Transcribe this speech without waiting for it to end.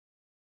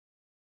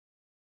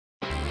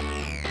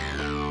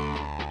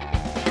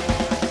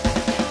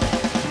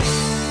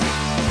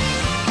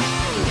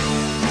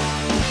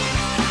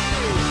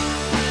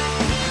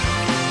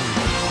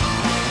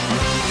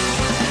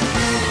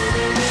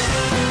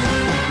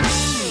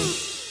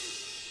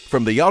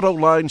From the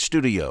Autoline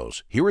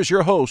Studios, here is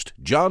your host,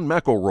 John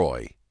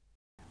McElroy. I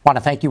want to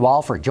thank you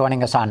all for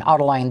joining us on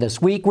Autoline this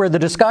week, where the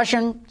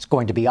discussion is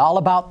going to be all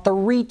about the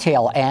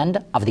retail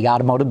end of the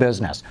automotive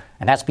business.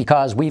 And that's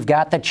because we've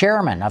got the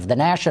chairman of the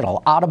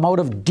National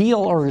Automotive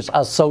Dealers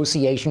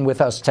Association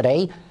with us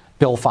today,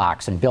 Bill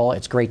Fox. And Bill,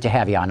 it's great to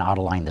have you on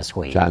Autoline this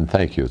week. John,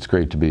 thank you. It's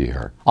great to be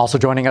here. Also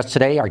joining us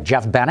today are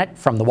Jeff Bennett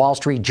from the Wall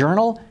Street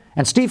Journal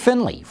and Steve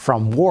Finley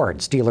from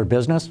Ward's Dealer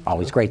Business.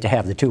 Always great to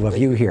have the two of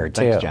you here,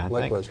 too. Thanks, John.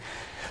 Likewise.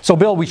 So,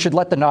 Bill, we should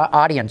let the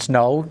audience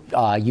know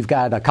you've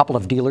got a couple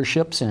of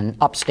dealerships in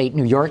upstate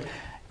New York.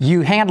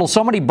 You handle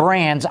so many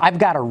brands, I've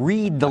got to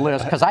read the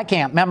list because I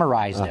can't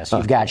memorize this.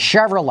 You've got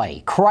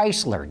Chevrolet,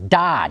 Chrysler,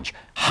 Dodge,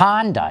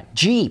 Honda,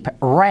 Jeep,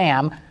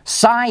 Ram,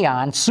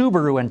 Scion,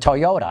 Subaru, and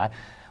Toyota.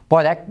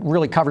 Boy, that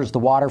really covers the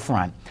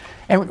waterfront.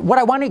 And what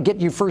I want to get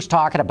you first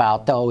talking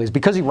about, though, is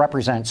because you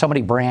represent so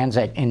many brands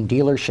in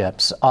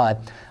dealerships,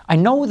 I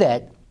know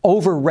that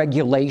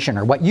over-regulation,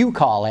 or what you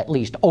call at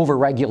least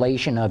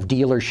over-regulation of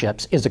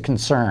dealerships, is a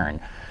concern.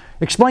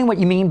 Explain what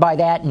you mean by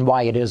that and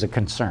why it is a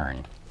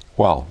concern.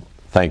 Well,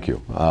 thank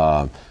you.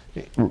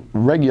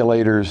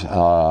 Regulators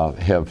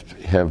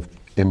have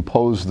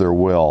imposed their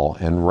will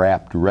and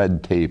wrapped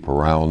red tape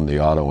around the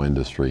auto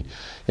industry.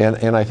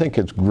 And I think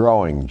it's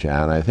growing,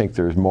 John. I think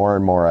there's more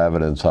and more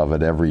evidence of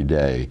it every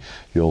day.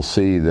 You'll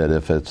see that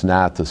if it's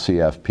not the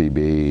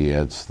CFPB,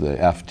 it's the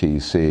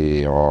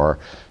FTC, or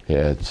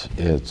it's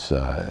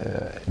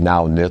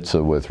now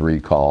NHTSA with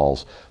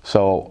recalls.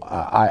 So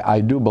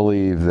I do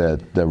believe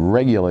that the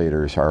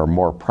regulators are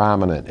more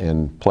prominent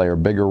and play a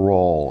bigger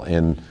role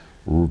in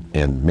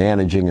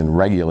managing and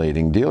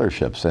regulating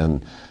dealerships.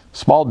 And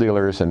small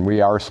dealers, and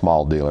we are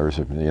small dealers,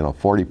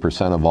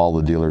 40% of all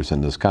the dealers in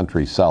this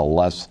country sell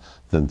less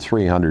than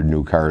 300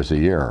 new cars a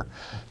year.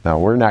 Now,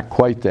 we're not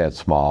quite that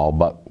small,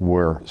 but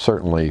we're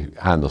certainly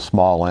on the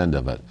small end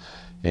of it.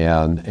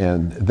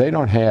 And they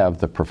don't have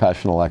the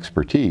professional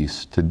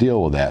expertise to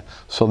deal with that.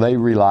 So they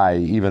rely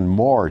even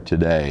more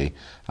today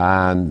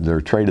on their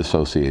trade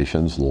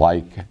associations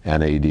like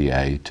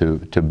NADA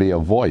to be a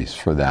voice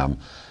for them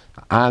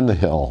on the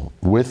Hill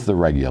with the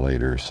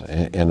regulators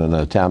in an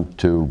attempt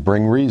to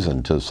bring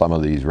reason to some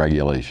of these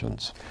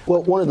regulations.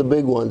 Well, one of the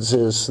big ones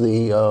is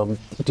the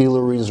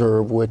dealer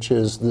reserve, which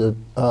is the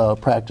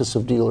practice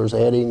of dealers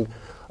adding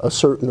a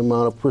certain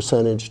amount of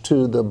percentage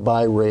to the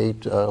buy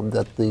rate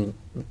that the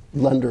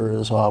lender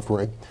is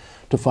offering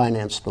to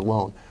finance the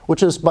loan,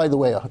 which is, by the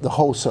way, the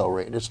wholesale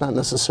rate. It's not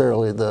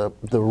necessarily the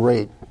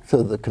rate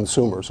to the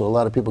consumer, so a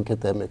lot of people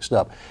get that mixed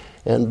up.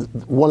 And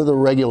one of the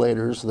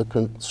regulators, the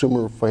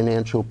Consumer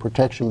Financial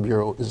Protection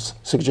Bureau, is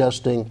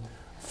suggesting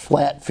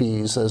flat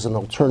fees as an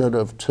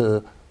alternative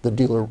to the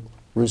dealer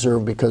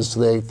reserve because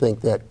they think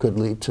that could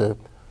lead to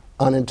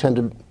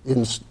unintended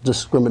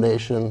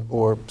discrimination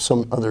or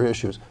some other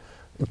issues.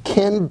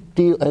 And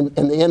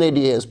the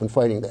NADA has been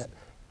fighting that.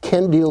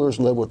 Can dealers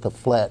live with a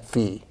flat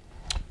fee?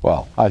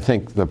 Well, I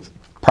think the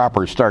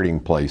proper starting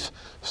place,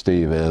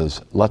 Steve,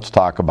 is let's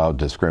talk about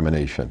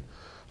discrimination.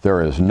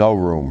 There is no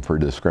room for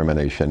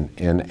discrimination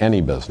in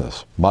any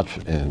business,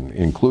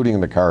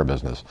 including the car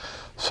business.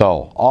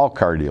 So all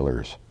car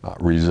dealers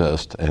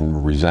resist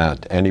and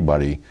resent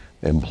anybody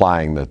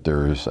implying that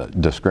there's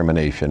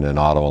discrimination in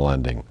auto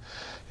lending.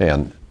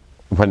 And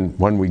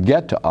when we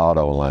get to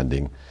auto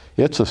lending,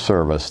 it's a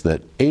service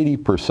that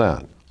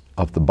 80%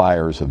 of the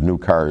buyers of new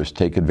cars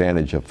take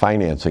advantage of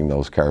financing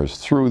those cars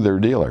through their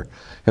dealer.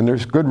 And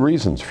there's good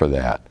reasons for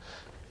that.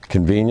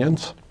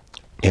 Convenience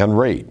and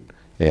rate.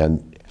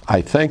 And I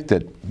think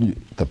that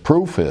the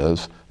proof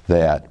is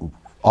that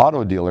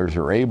auto dealers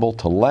are able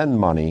to lend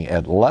money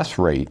at less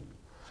rate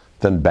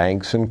than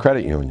banks and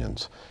credit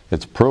unions.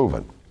 It's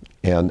proven.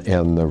 And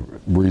the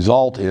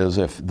result is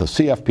if the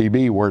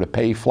CFPB were to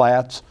pay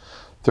flats,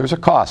 there's a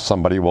cost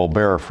somebody will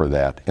bear for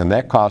that. And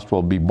that cost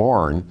will be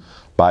borne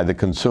by the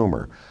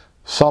consumer.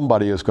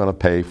 Somebody is going to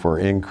pay for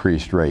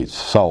increased rates.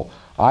 So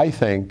I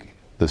think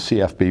the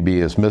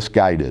CFPB is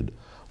misguided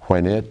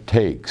when it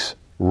takes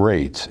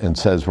rates and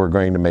says we're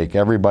going to make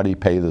everybody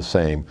pay the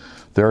same.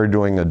 They're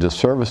doing a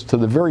disservice to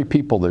the very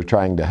people they're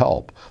trying to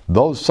help.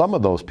 Some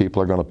of those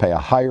people are going to pay a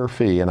higher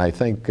fee, and I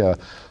think the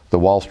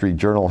Wall Street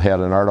Journal had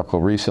an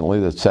article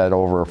recently that said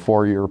over a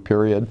 4-year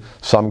period,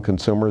 some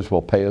consumers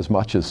will pay as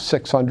much as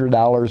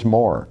 $600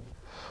 more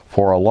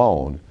for a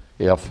loan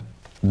if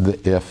the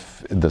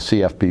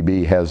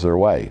CFPB has their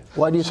way.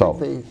 Why do you think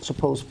they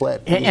suppose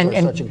flat fees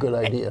are such a good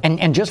idea?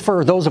 And just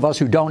for those of us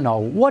who don't know,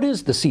 what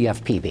is the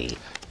CFPB?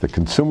 The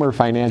Consumer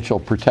Financial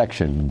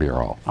Protection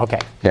Bureau.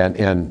 Okay.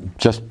 And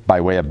just by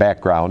way of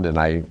background, and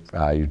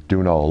I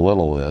do know a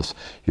little of this,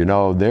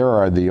 they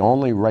are the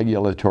only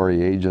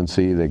regulatory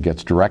agency that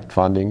gets direct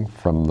funding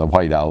from the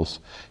White House,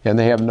 and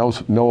they have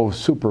no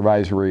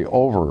supervisory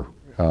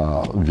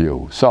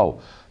overview.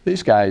 So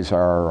these guys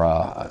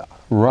are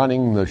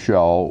running the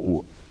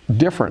show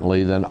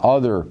differently than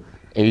other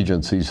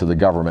agencies of the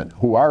government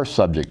who are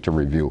subject to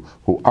review,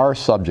 who are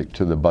subject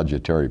to the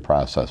budgetary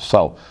process.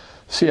 So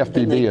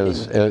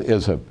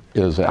CFPB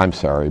is I'm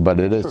sorry, but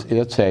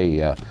it's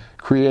a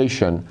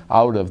creation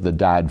out of the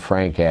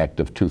Dodd-Frank Act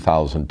of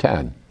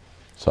 2010.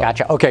 So.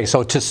 Gotcha. Okay,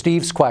 so to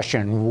Steve's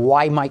question,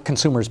 why might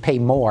consumers pay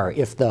more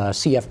if the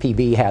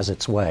CFPB has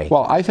its way?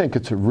 Well, I think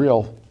it's a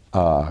real,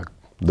 the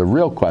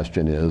real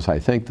question is, I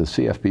think the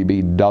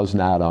CFPB does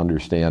not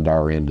understand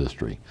our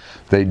industry.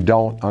 They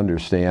don't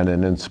understand,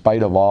 and in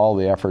spite of all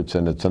the efforts,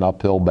 and it's an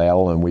uphill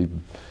battle, and we,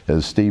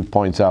 as Steve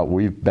points out,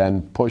 we've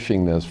been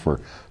pushing this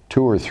for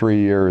 2 or 3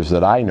 years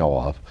that I know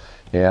of.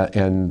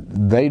 And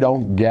they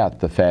don't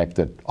get the fact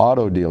that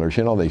auto dealers,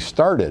 you know, they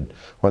started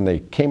when they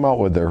came out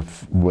with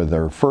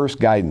their first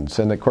guidance,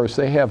 and of course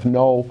they have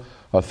no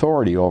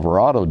authority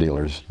over auto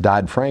dealers.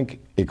 Dodd-Frank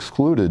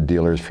excluded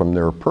dealers from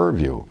their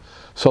purview.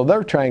 So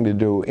they're trying to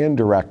do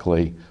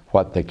indirectly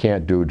what they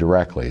can't do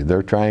directly.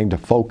 They're trying to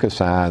focus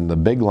on the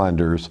big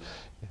lenders,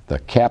 the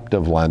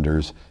captive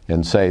lenders,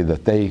 and say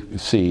that they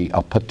see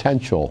a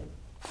potential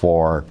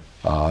for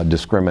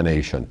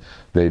discrimination.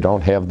 They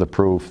don't have the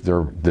proof.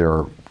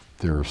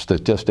 Their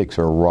statistics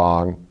are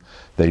wrong.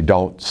 They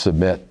don't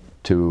submit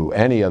to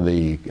any of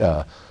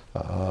the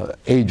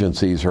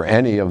agencies or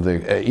any of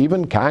the,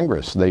 even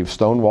Congress. They've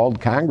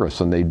stonewalled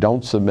Congress, and they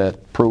don't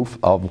submit proof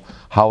of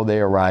how they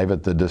arrive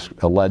at the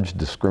alleged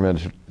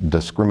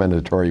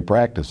discriminatory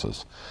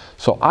practices.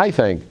 So I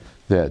think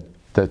that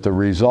the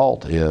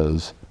result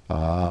is,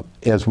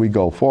 as we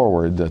go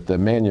forward, that the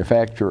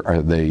manufacturer,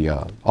 or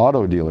the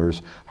auto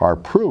dealers are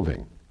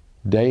proving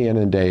day in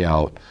and day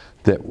out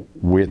that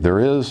there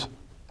is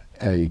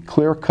a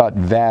clear-cut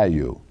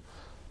value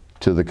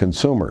to the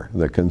consumer.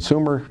 The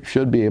consumer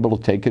should be able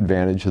to take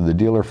advantage of the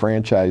dealer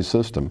franchise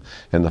system,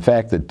 and the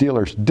fact that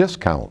dealers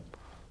discount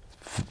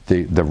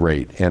the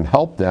rate and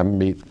help them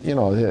meet, you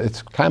know,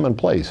 it's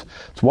commonplace.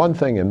 It's one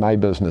thing in my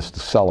business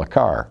to sell a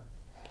car.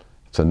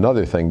 It's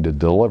another thing to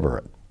deliver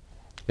it.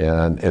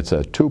 And it's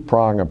a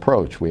two-prong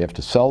approach. We have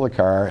to sell the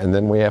car, and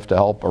then we have to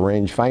help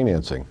arrange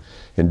financing.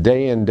 And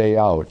day in, day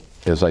out,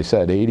 as I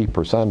said,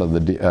 80% of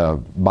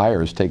the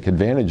buyers take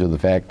advantage of the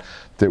fact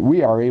that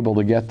we are able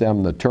to get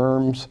them the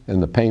terms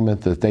and the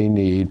payment that they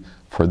need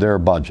for their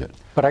budget.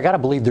 But I got to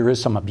believe there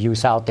is some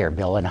abuse out there,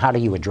 Bill, and how do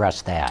you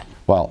address that?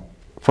 Well,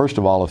 first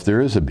of all, if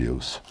there is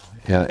abuse,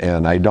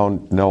 and I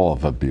don't know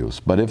of abuse,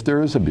 but if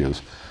there is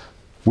abuse,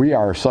 we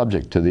are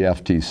subject to the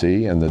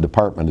FTC and the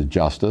Department of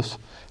Justice,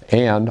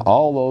 and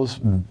all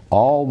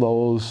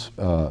those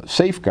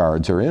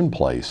safeguards are in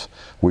place.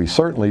 We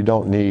certainly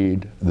don't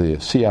need the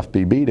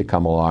CFPB to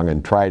come along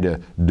and try to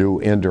do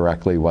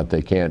indirectly what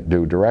they can't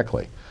do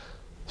directly.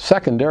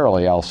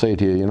 Secondarily, I'll say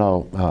to you, you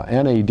know,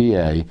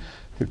 NADA,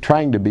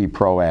 trying to be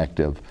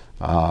proactive,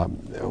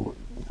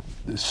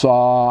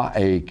 saw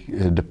a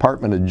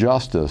Department of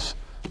Justice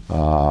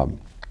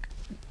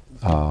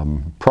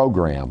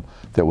program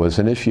that was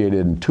initiated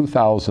in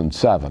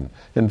 2007,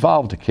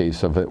 involved a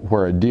case of it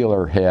where a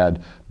dealer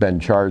had been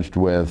charged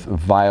with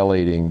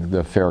violating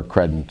the Fair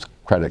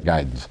Credit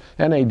Guidance.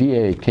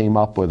 NADA came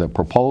up with a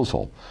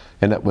proposal,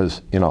 and it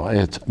was, you know,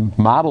 it's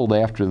modeled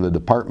after the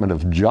Department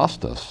of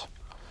Justice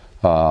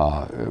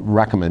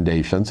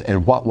recommendations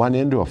and what went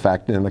into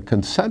effect in a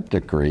consent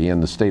decree in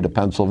the state of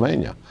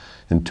Pennsylvania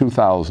in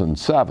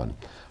 2007.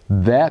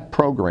 That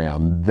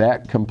program,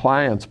 that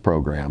compliance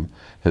program,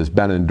 has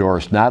been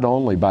endorsed not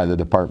only by the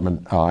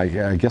Department,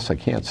 I guess I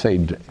can't say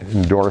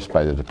endorsed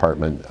by the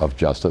Department of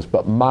Justice,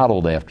 but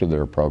modeled after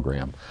their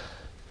program.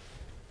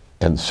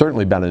 And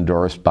certainly been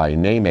endorsed by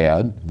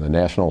NAMAD, the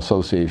National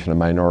Association of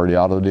Minority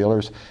Auto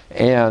Dealers,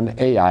 and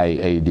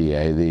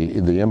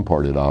AIADA, the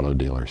imported auto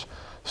dealers.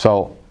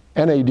 So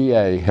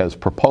NADA has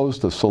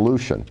proposed a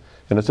solution,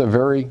 and it's a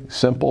very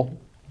simple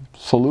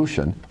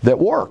solution that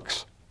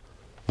works.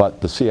 But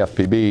the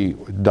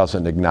CFPB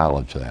doesn't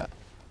acknowledge that.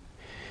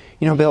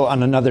 You know, Bill,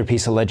 on another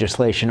piece of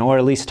legislation, or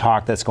at least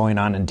talk that's going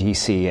on in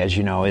D.C., as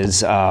you know, is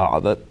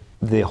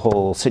the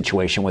whole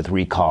situation with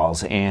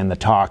recalls and the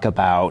talk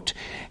about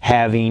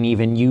having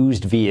even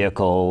used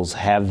vehicles,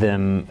 have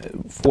them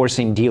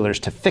forcing dealers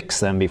to fix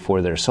them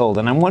before they're sold.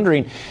 And I'm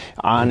wondering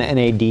on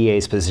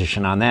NADA's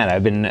position on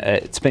that.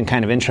 It's been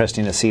kind of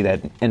interesting to see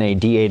that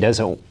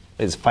NADA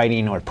is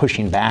fighting or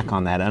pushing back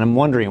on that. And I'm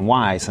wondering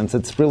why, since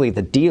it's really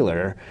the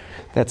dealer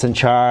that's in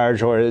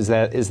charge, or is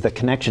the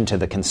connection to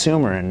the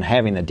consumer and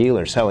having the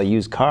dealer sell a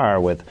used car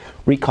with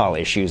recall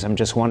issues? I'm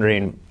just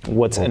wondering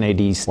what's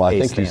NADA's Well, I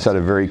think you said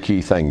a very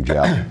key thing,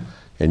 Jeff,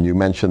 and you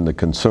mentioned the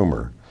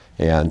consumer.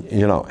 And,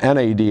 you know,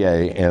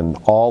 NADA and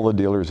all the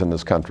dealers in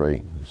this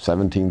country,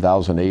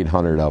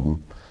 17,800 of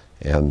them,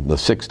 and the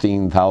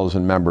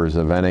 16,000 members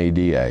of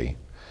NADA,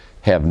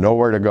 have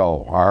nowhere to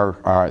go.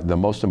 The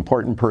most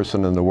important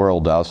person in the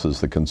world to us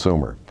is the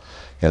consumer.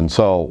 And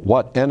so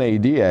what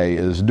NADA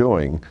is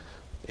doing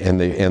in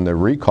the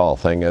recall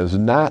thing is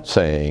not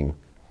saying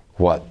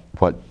what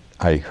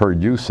I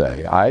heard you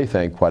say. I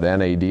think what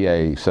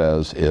NADA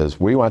says is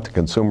we want the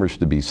consumers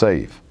to be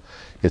safe.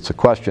 It's a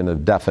question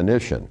of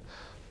definition.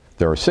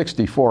 There are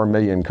 64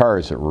 million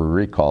cars that were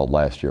recalled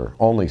last year.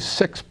 Only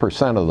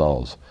 6% of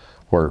those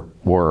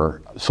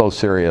were so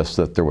serious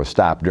that there were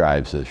stop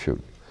drives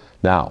issued.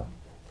 Now,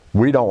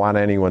 we don't want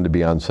anyone to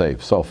be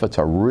unsafe. So if it's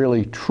a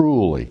really,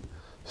 truly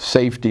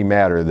safety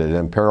matter that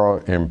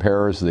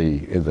impairs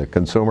the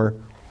consumer,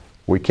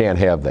 we can't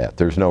have that.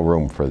 There's no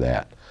room for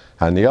that.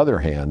 On the other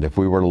hand, if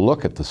we were to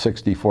look at the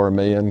 64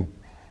 million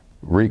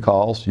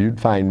recalls, you'd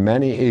find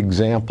many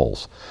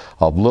examples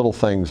of little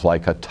things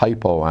like a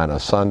typo on a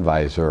sun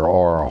visor,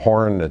 or a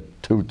horn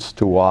that toots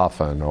too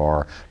often,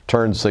 or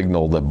turn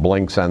signal that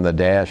blinks on the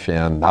dash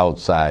and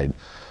outside.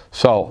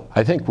 So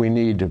I think we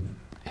need to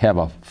have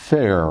a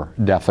fair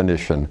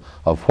definition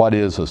of what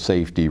is a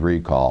safety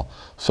recall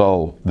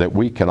so that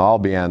we can all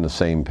be on the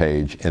same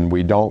page and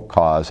we don't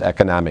cause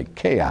economic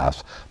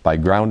chaos by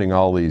grounding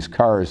all these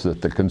cars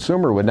that the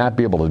consumer would not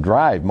be able to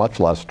drive, much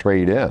less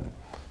trade in.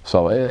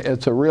 So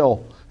it's a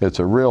real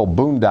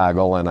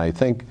boondoggle, and I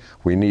think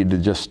we need to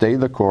just stay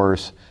the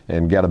course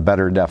and get a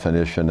better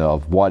definition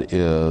of what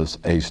is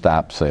a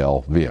stop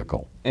sale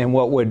vehicle. And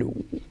what would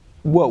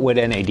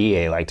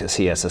NADA like to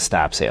see as a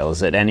stop sale?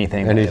 Is it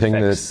anything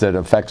that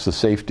affects the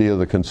safety of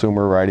the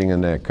consumer riding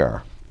in that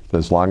car?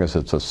 As long as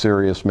it's a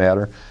serious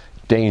matter.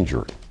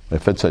 Danger.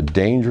 If it's a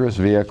dangerous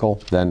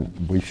vehicle, then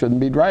we shouldn't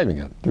be driving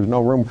it. There's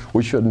no room.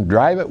 We shouldn't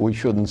drive it. We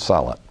shouldn't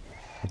sell it.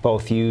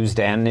 Both used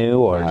and new,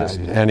 or just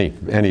any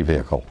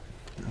vehicle.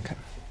 Okay.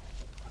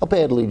 How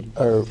badly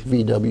are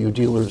VW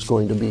dealers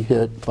going to be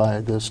hit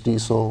by this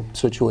diesel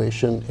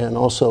situation? And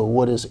also,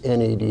 what is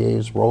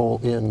NADA's role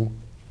in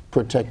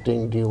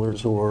protecting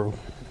dealers who are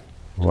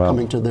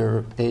coming to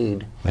their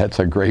aid? That's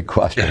a great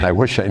question. I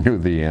wish I knew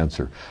the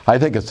answer. I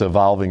think it's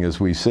evolving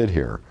as we sit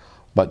here.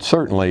 But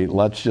certainly,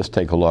 let's just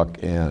take a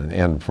look,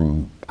 and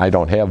from, I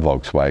don't have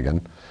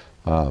Volkswagen,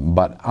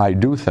 but I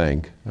do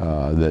think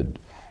that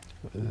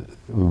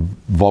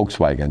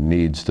Volkswagen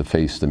needs to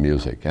face the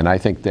music, and I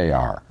think they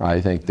are.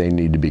 I think they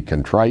need to be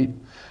contrite.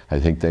 I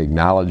think they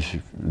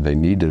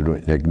need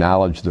to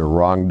acknowledge their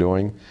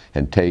wrongdoing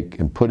and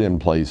put in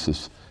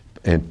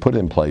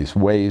place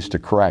ways to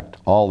correct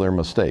all their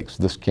mistakes.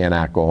 This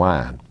cannot go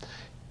on.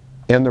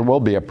 And there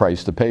will be a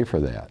price to pay for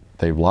that.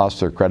 They've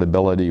lost their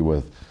credibility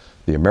with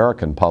the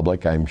American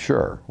public, I'm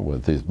sure,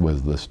 with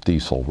this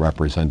diesel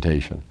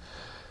representation.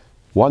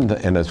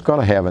 And it's going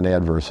to have an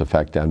adverse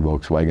effect on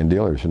Volkswagen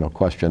dealers, no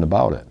question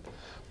about it.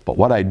 But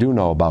what I do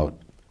know about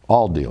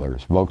all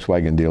dealers,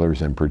 Volkswagen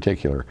dealers in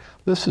particular,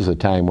 this is a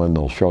time when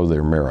they'll show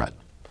their merit.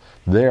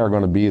 They are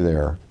going to be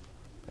there.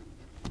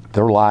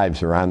 Their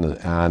lives are on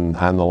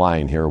the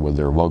line here with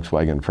their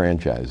Volkswagen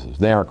franchises.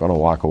 They aren't going to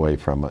walk away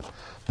from it.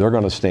 They're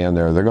going to stand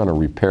there. They're going to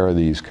repair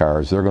these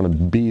cars. They're going to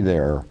be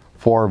there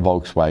for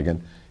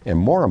Volkswagen. And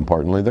more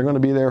importantly, they're going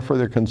to be there for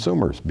their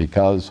consumers,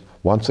 because,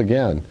 once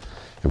again,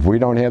 if we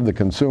don't have the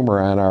consumer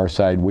on our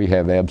side, we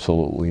have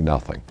absolutely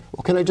nothing.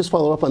 Well, can I just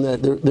follow up on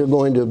that? They're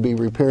going to be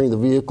repairing the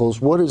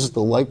vehicles. What is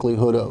the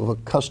likelihood of a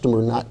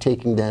customer not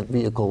taking that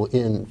vehicle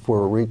in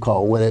for a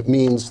recall when it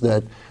means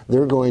that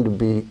they're going to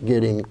be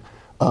getting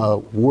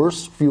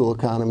worse fuel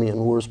economy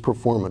and worse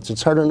performance?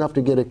 It's hard enough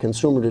to get a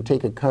consumer to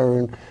take a car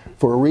in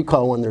for a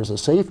recall when there's a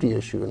safety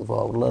issue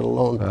involved, let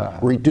alone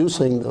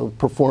reducing the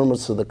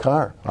performance of the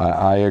car.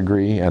 I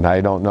agree, and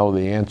I don't know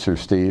the answer,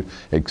 Steve,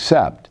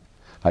 except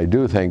I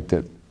do think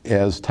that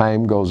as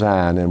time goes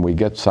on and we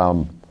get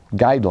some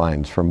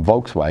guidelines from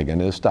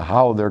Volkswagen as to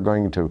how they're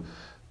going to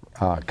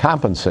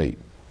compensate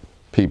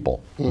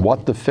people,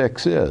 what the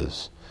fix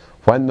is,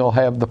 when they'll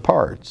have the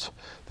parts,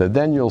 that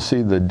then you'll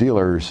see the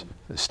dealers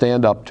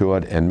stand up to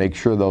it and make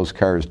sure those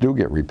cars do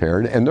get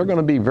repaired. And they're going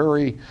to be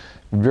very,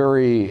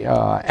 very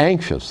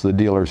anxious, the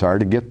dealers are,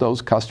 to get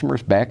those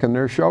customers back in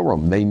their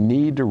showroom. They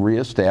need to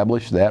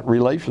reestablish that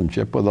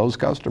relationship with those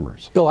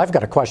customers. Bill, I've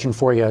got a question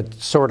for you,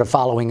 sort of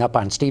following up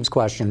on Steve's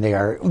question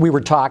there. We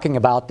were talking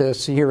about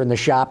this here in the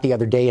shop the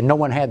other day, and no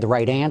one had the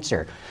right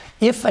answer.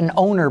 If an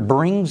owner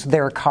brings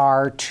their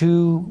car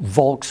to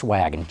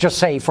Volkswagen, just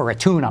say for a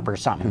tune-up or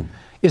something,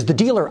 is the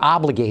dealer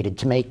obligated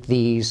to make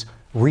these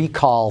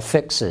recall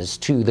fixes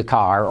to the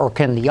car, or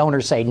can the owner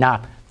say, nah,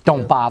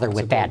 don't bother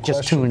with that,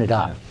 just tune it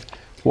up?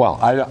 Well,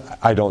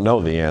 I don't know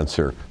the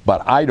answer,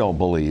 but I don't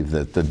believe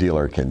that the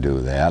dealer can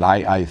do that.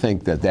 I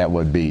think that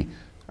would be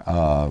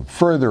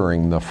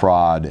furthering the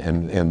fraud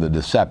and the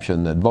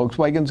deception that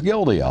Volkswagen's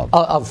guilty of.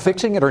 Of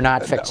fixing it or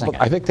not fixing it?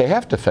 I think they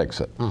have to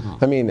fix it.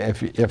 I mean,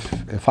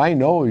 if I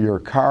know your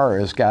car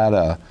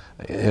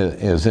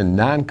is in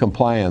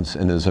non-compliance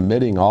and is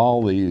emitting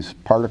all these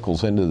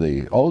particles into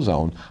the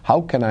ozone, how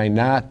can I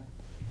not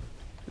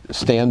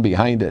stand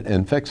behind it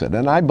and fix it?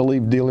 And I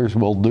believe dealers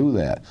will do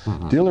that.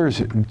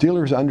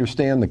 Dealers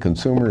understand the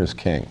consumer is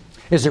king.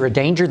 Is there a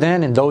danger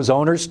then in those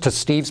owners, to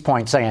Steve's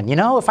point, saying, you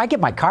know, if I get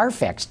my car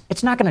fixed,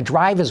 it's not going to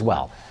drive as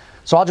well,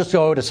 so I'll just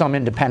go to some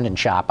independent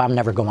shop. I'm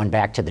never going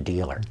back to the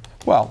dealer?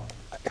 Well,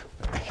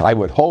 I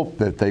would hope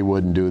that they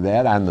wouldn't do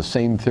that, on the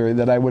same theory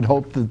that I would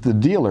hope that the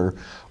dealer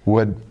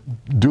would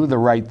do the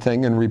right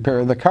thing and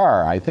repair the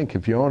car. I think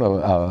if you own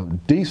a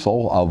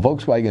diesel, a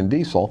Volkswagen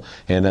diesel,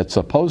 and it's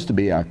supposed to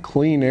be a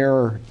clean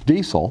air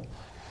diesel,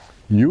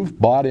 you've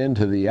bought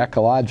into the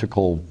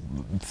ecological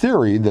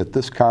theory that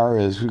this car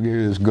is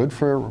good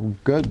for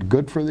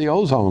the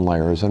ozone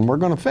layers, and we're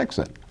going to fix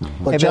it.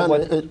 But Hey, John,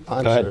 Bill,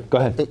 I'm go ahead. sorry. Go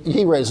ahead.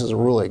 He raises a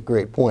really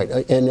great point.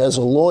 And as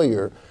a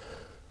lawyer,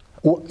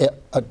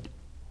 a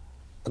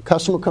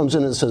customer comes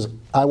in and says,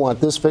 I want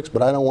this fixed,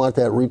 but I don't want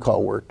that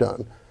recall work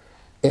done.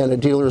 And a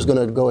dealer is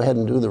going to go ahead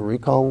and do the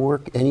recall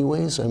work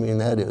anyways? I mean,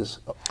 that is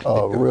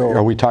a real...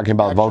 Are we talking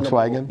about actionable-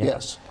 Volkswagen?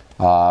 Yes.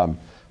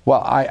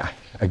 Well,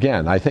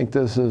 I think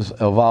this is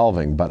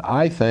evolving, but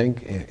I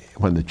think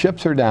when the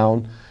chips are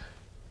down,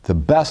 the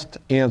best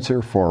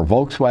answer for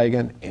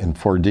Volkswagen and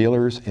for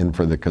dealers and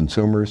for the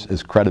consumers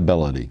is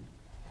credibility.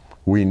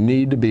 We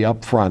need to be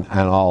upfront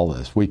on all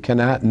this. We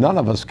cannot, none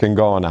of us can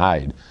go and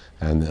hide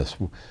on this.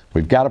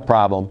 We've got a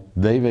problem.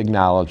 They've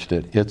acknowledged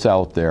it. It's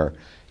out there.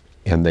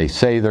 And they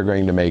say they're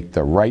going to make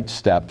the right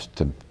steps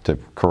to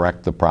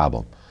correct the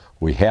problem.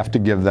 We have to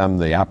give them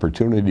the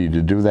opportunity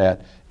to do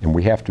that, and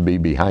we have to be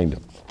behind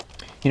them.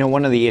 You know,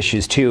 one of the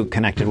issues, too,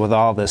 connected with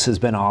all this has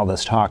been all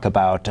this talk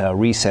about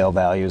resale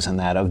values and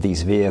that of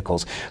these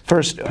vehicles.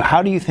 First,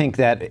 how do you think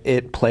that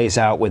it plays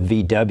out with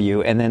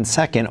VW? And then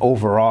second,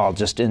 overall,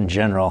 just in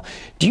general,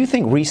 do you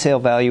think resale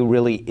value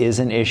really is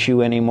an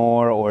issue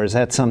anymore, or is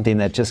that something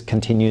that just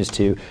continues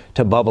to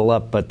bubble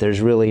up, but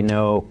there's really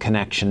no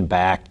connection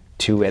back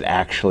to it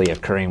actually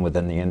occurring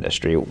within the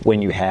industry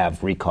when you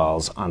have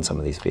recalls on some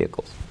of these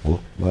vehicles? Well,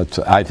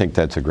 I think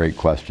that's a great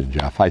question,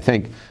 Jeff. I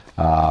think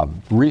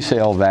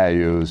resale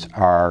values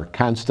are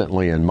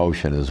constantly in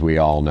motion, as we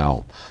all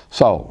know.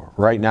 So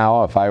right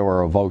now, if I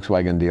were a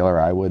Volkswagen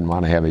dealer, I wouldn't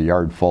want to have a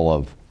yard full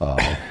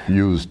of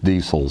used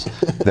diesels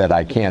that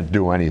I can't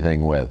do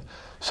anything with.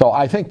 So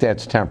I think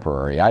that's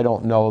temporary. I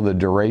don't know the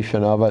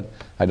duration of it.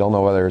 I don't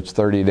know whether it's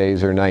 30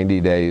 days or 90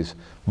 days.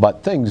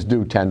 But things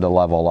do tend to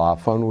level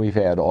off. When we've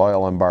had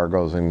oil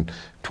embargoes and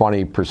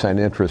 20%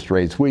 interest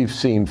rates, we've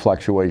seen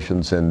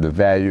fluctuations in the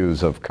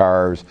values of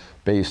cars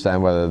based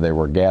on whether they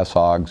were gas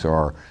hogs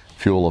or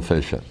fuel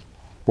efficient.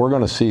 We're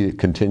going to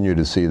continue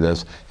to see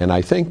this. And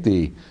I think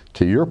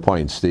to your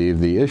point, Steve,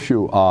 the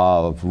issue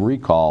of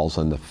recalls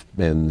and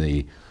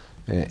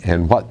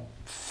what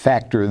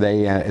factor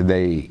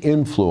they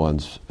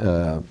influence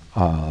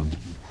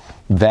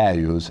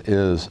values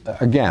is,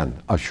 again,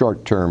 a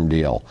short-term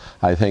deal.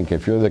 I think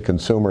if you're the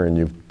consumer and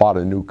you've bought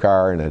a new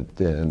car and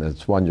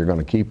it's one you're going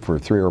to keep for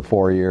 3 or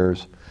 4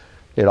 years,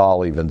 it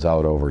all evens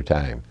out over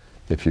time.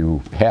 If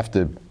you have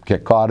to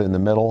get caught in the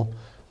middle,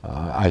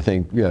 I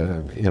think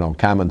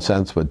common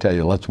sense would tell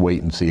you, let's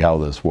wait and see how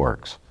this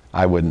works.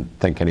 I wouldn't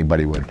think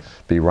anybody would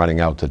be running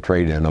out to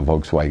trade in a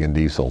Volkswagen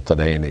diesel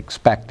today and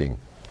expecting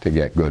to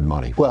get good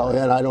money for Well, it.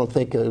 and I don't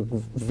think a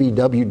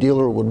VW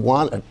dealer would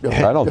want it.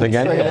 I don't think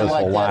any of us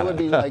like will that. want It would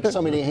it. be like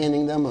somebody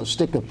handing them a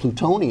stick of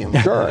plutonium.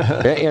 Sure.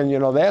 And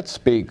that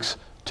speaks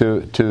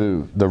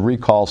to the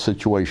recall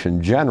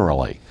situation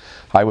generally.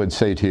 I would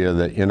say to you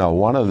that,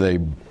 one of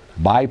the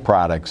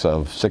byproducts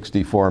of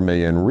 64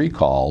 million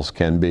recalls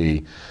can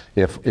be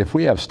if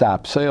we have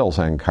stopped sales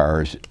on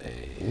cars,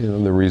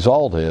 the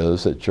result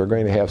is that you're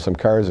going to have some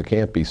cars that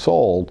can't be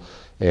sold,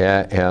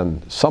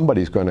 and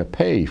somebody's going to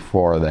pay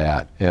for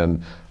that.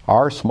 And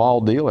our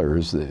small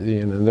dealers,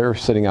 they're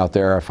sitting out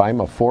there. If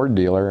I'm a Ford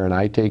dealer and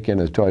I take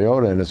in a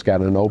Toyota and it's got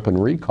an open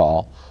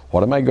recall,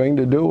 what am I going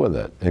to do with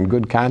it? In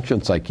good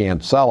conscience, I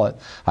can't sell it.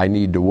 I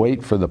need to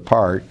wait for the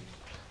part.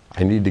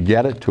 I need to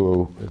get it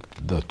to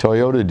the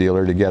Toyota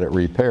dealer to get it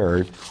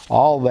repaired.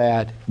 All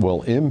that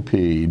will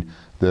impede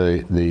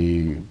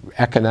the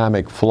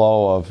economic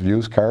flow of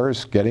used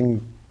cars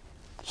getting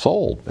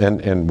sold.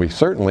 And we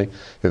certainly,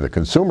 if the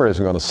consumer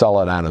isn't going to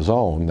sell it on his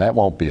own, that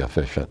won't be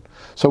efficient.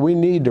 So we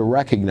need to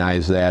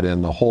recognize that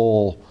in the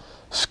whole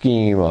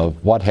scheme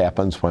of what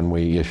happens when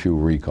we issue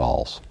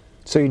recalls.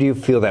 So you do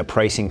feel that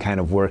pricing kind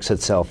of works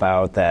itself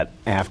out, that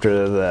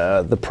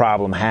after the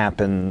problem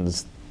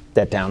happens,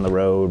 that down the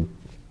road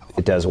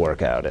it does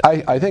work out?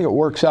 I think it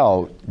works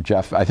out,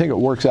 Jeff. I think it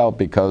works out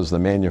because the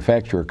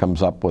manufacturer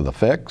comes up with a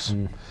fix,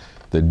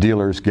 the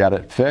dealers get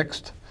it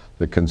fixed,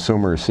 the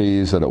consumer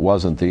sees that it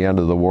wasn't the end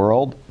of the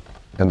world,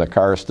 and the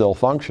car still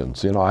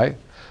functions. I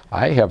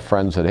have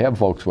friends that have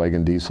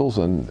Volkswagen diesels,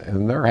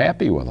 and they're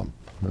happy with them.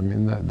 I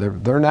mean,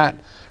 they're not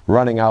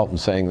running out and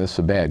saying this is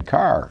a bad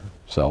car.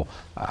 So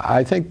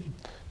I think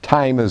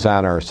time is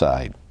on our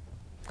side.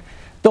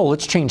 Bill,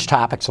 let's change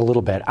topics a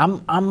little bit.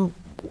 I'm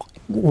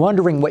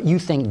wondering what you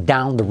think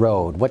down the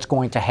road, what's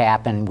going to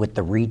happen with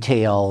the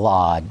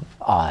retail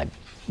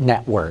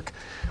network.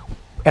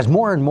 As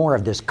more and more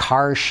of this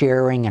car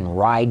sharing and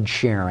ride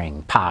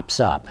sharing pops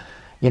up,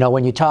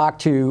 when you talk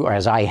to, or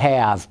as I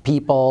have,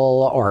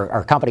 people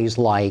or companies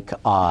like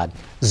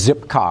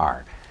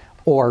Zipcar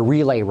or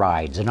Relay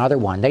Rides, another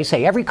one, they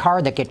say every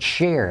car that gets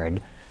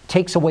shared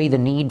takes away the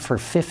need for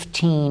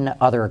 15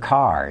 other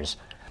cars.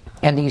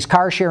 And these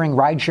car-sharing,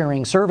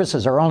 ride-sharing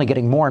services are only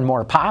getting more and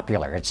more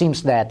popular. It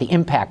seems that the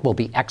impact will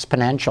be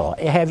exponential.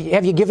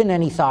 Have you given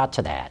any thought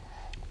to that?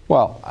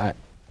 Well,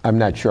 I'm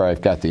not sure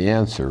I've got the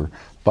answer,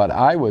 but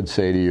I would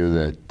say to you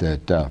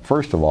that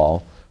first of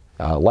all,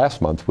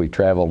 last month we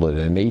traveled at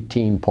an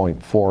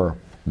 18.4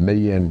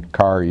 million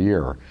car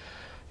year.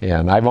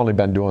 And I've only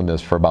been doing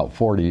this for about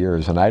 40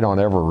 years, and I don't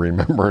ever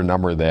remember a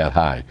number that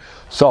high.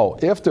 So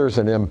if there's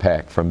an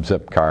impact from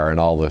Zipcar and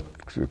all the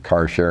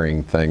car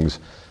sharing things,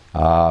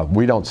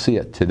 we don't see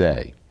it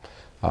today.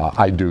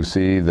 I do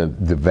see the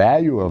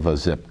value of a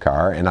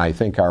Zipcar, and I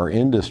think our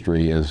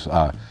industry is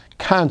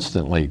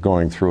constantly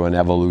going through an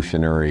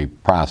evolutionary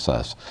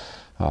process.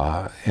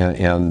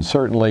 And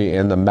certainly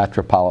in the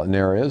metropolitan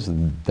areas,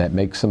 that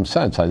makes some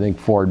sense. I think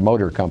Ford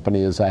Motor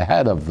Company is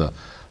ahead of the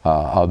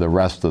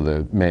rest of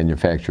the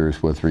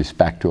manufacturers with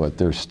respect to it.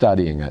 They're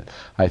studying it.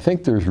 I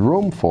think there's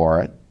room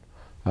for it,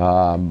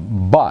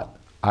 but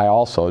I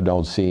also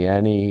don't see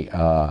any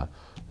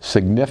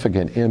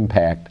significant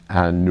impact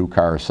on new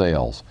car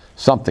sales.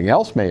 Something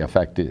else may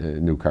affect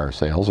new car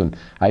sales, and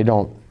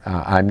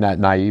I'm not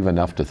naive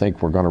enough to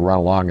think we're going to run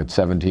along at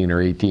 17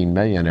 or 18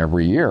 million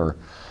every year,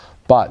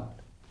 but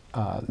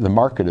the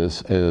market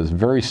is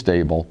very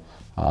stable.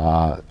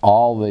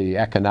 All the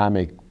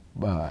economic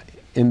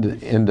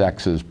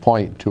indexes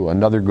point to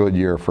another good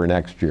year for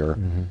next year.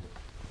 Mm-hmm.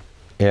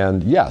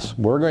 And yes,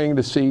 we're going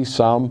to see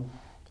some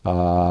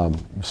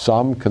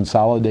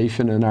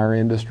consolidation in our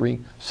industry,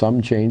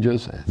 some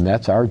changes, and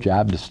that's our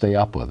job to stay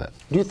up with it.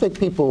 Do you think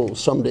people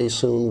someday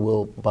soon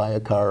will buy a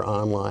car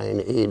online,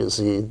 A to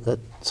Z? That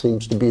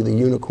seems to be the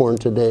unicorn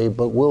today,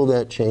 but will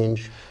that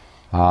change?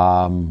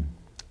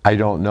 I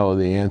don't know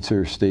the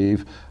answer,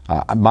 Steve.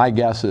 My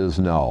guess is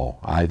no.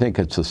 I think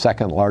it's the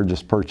second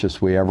largest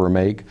purchase we ever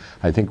make.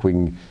 I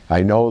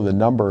know the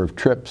number of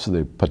trips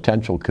the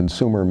potential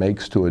consumer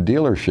makes to a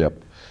dealership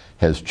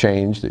has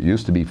changed. It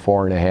used to be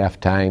 4.5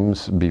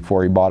 times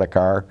before he bought a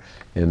car.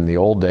 In the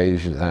old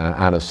days,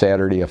 on a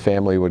Saturday, a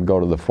family would go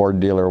to the Ford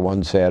dealer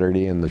one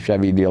Saturday and the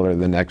Chevy dealer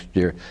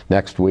the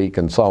next week,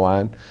 and so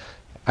on.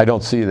 I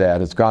don't see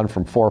that. It's gone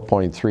from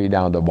 4.3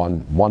 down to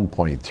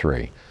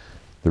 1.3.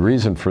 The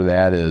reason for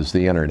that is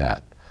the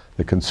internet.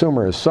 The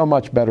consumer is so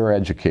much better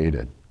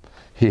educated.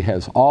 He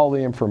has all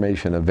the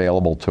information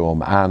available to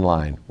him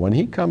online. When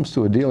he comes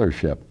to a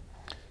dealership,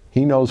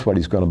 he knows what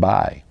he's going to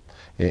buy.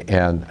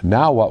 And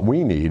now what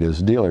we need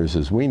as dealers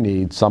is we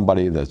need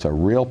somebody that's a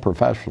real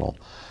professional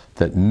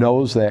that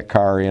knows that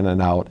car in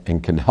and out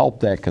and can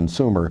help that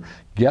consumer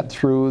get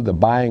through the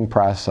buying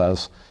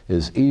process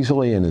as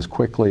easily and as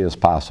quickly as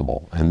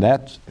possible. And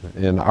that's,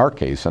 in our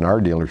case, in our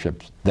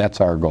dealerships,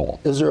 that's our goal.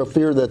 Is there a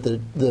fear that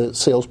the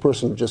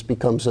salesperson just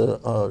becomes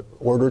a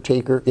order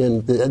taker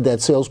in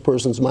that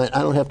salesperson's mind?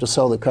 I don't have to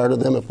sell the car to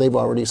them if they've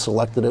already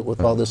selected it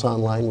with all this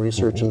online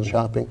research and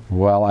shopping?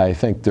 Well, I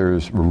think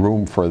there's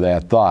room for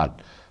that thought.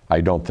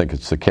 I don't think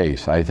it's the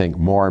case. I think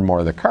more and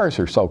more the cars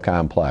are so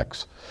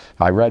complex.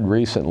 I read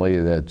recently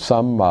that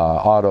some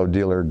auto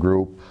dealer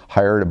group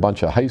hired a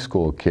bunch of high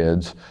school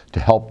kids to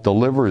help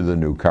deliver the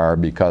new car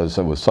because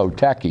it was so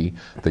techy.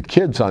 The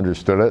kids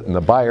understood it and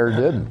the buyer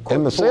didn't,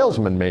 and the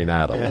salesman may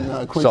not have.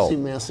 In Quincy,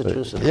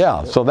 Massachusetts.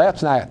 Yeah, so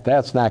that's not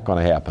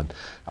going to happen.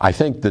 I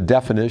think the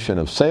definition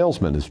of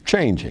salesman is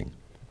changing,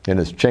 and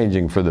it's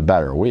changing for the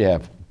better. We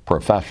have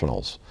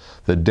professionals.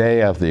 The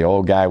day of the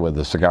old guy with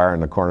the cigar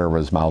in the corner of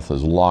his mouth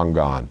is long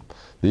gone.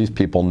 These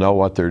people know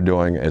what they're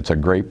doing. It's a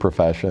great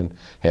profession,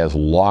 has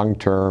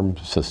long-term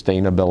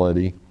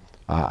sustainability.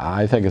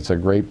 I think it's a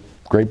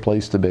great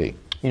place to be.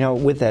 You know,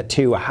 with that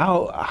too,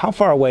 how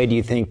far away do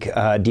you think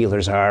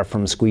dealers are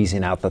from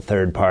squeezing out the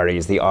third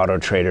parties, the auto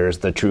traders,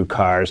 the True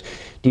Cars?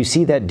 Do you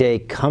see that day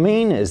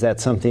coming? Is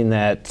that something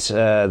that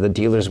the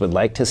dealers would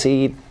like to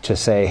see, to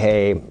say,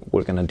 hey,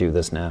 we're going to do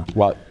this now?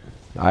 Well,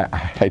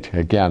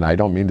 again, I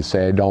don't mean to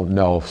say I don't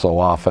know so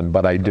often,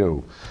 but I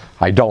do.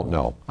 I don't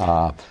know.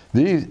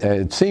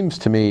 It seems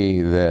to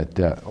me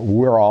that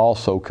we're all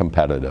so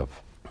competitive.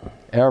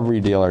 Every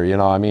dealer,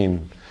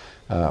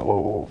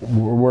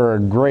 we're a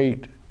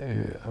great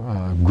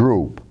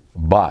group,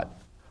 but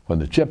when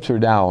the chips are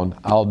down,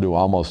 I'll do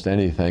almost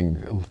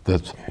anything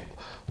that's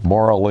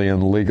morally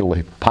and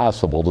legally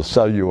possible to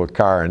sell you a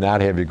car and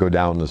not have you go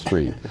down the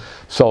street.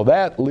 So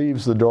that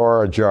leaves the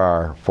door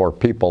ajar for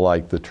people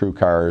like the True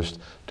Cars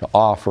to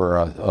offer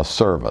a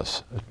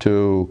service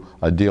to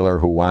a dealer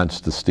who wants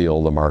to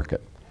steal the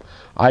market.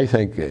 I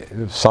think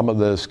some of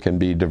this can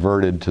be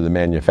diverted to the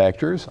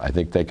manufacturers. I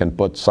think they can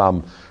put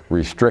some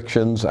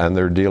restrictions on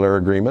their dealer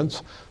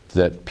agreements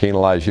that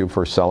penalize you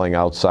for selling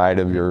outside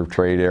of your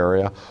trade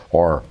area,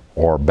 or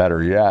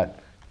better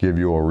yet, give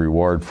you a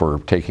reward for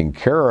taking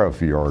care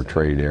of your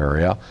trade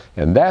area.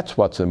 And that's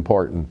what's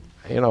important.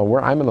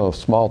 I'm in a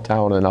small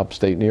town in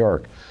upstate New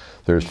York.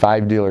 There's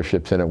 5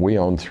 dealerships in it. We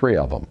own 3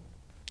 of them.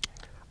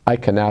 I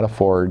cannot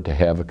afford to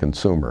have a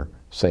consumer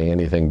say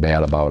anything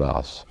bad about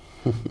us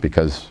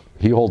because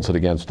he holds it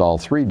against all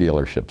 3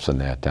 dealerships in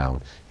that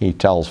town. He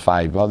tells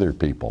 5 other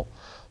people.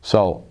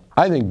 So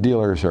I think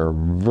dealers are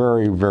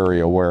very,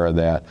 very aware of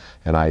that,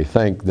 and I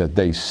think that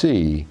they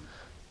see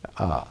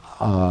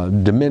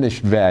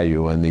diminished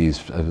value in these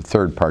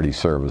third-party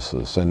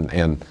services.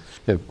 And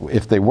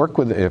if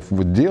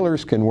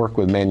dealers can work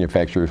with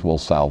manufacturers, we'll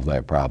solve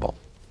that problem.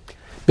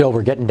 Bill,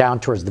 we're getting down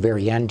towards the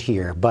very end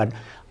here, but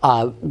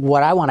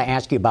What I want to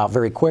ask you about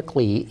very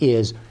quickly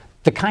is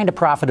the kind of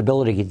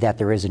profitability that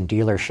there is in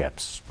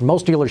dealerships.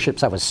 Most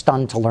dealerships, I was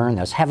stunned to learn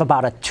this, have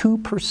about a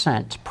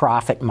 2%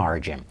 profit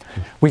margin.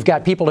 We've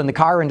got people in the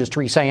car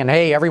industry saying,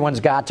 hey, everyone's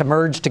got to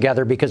merge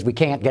together because we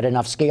can't get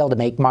enough scale to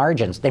make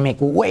margins. They make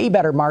way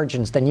better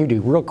margins than you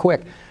do. Real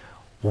quick,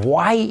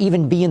 why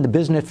even be in the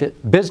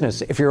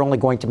business if you're only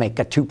going to make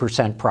a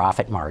 2%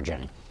 profit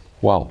margin?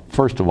 Well,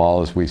 first of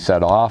all, as we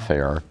said off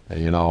air,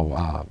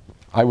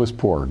 I was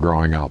poor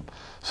growing up.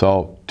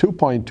 So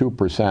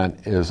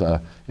 2.2%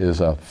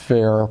 is a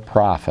fair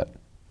profit.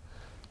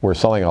 We're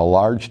selling a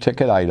large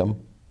ticket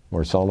item.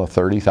 We're selling a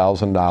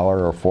 $30,000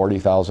 or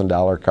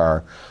 $40,000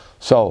 car.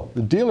 So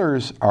the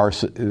dealers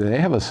they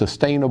have a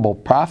sustainable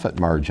profit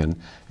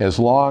margin as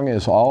long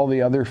as all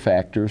the other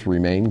factors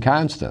remain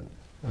constant.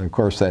 And of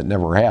course, that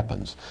never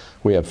happens.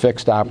 We have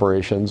fixed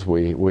operations.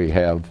 We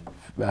have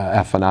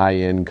F&I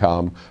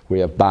income, we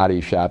have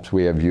body shops,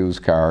 we have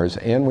used cars,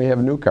 and we have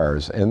new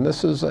cars. And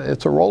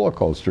it's a roller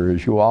coaster,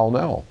 as you all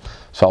know.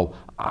 So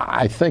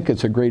I think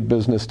it's a great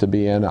business to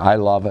be in. I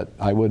love it.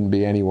 I wouldn't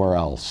be anywhere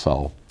else.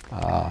 So.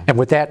 And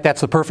with that,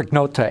 that's the perfect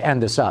note to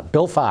end this up.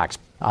 Bill Fox,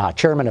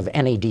 chairman of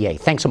NADA,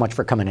 thanks so much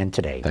for coming in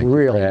today.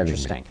 Really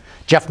interesting.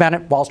 Jeff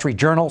Bennett, Wall Street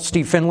Journal,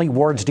 Steve Finley,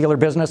 Ward's Dealer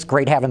Business.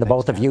 Great having the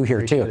both of you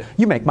here, too.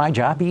 You make my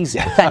job easy.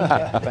 Thank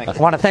you. I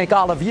want to thank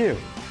all of you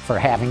for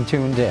having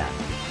tuned in.